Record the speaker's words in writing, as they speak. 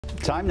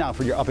Time now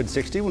for your Up in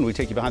 60 when we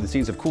take you behind the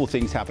scenes of cool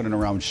things happening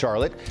around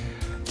Charlotte.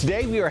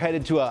 Today we are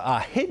headed to a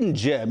hidden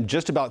gem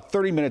just about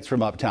 30 minutes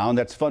from Uptown.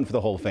 That's fun for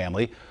the whole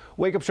family.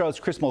 Wake Up Charlotte's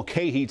Chris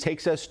Mulcahy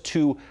takes us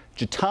to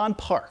Jetton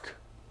Park.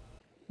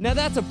 Now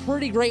that's a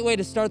pretty great way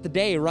to start the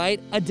day, right?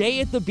 A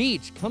day at the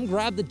beach. Come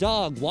grab the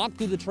dog, walk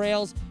through the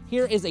trails.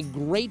 Here is a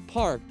great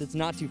park that's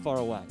not too far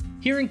away.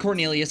 Here in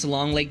Cornelius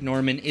along Lake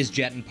Norman is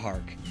Jetton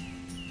Park.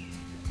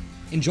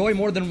 Enjoy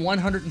more than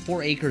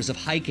 104 acres of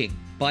hiking,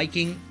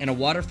 biking, and a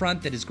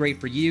waterfront that is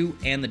great for you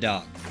and the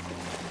dog.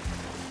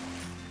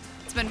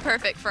 It's been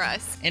perfect for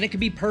us. And it could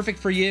be perfect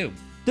for you.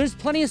 There's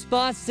plenty of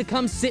spots to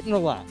come sit and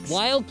relax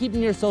while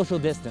keeping your social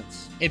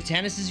distance. If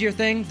tennis is your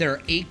thing, there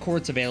are 8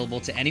 courts available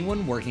to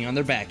anyone working on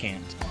their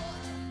backhand.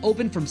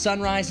 Open from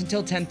sunrise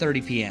until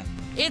 10:30 p.m.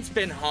 It's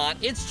been hot,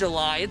 it's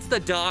July, it's the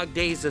dog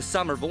days of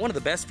summer, but one of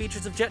the best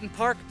features of Jetton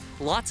Park,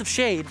 lots of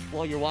shade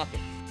while you're walking.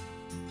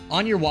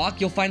 On your walk,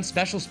 you'll find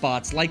special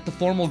spots like the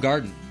formal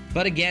garden.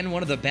 But again,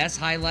 one of the best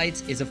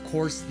highlights is, of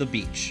course, the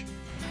beach.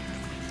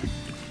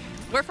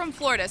 We're from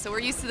Florida, so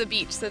we're used to the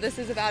beach, so this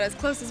is about as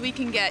close as we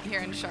can get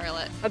here in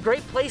Charlotte. A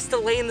great place to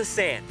lay in the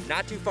sand,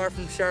 not too far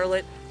from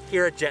Charlotte,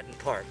 here at Jetton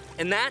Park.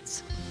 And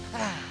that's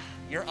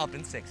your Up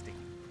in 60.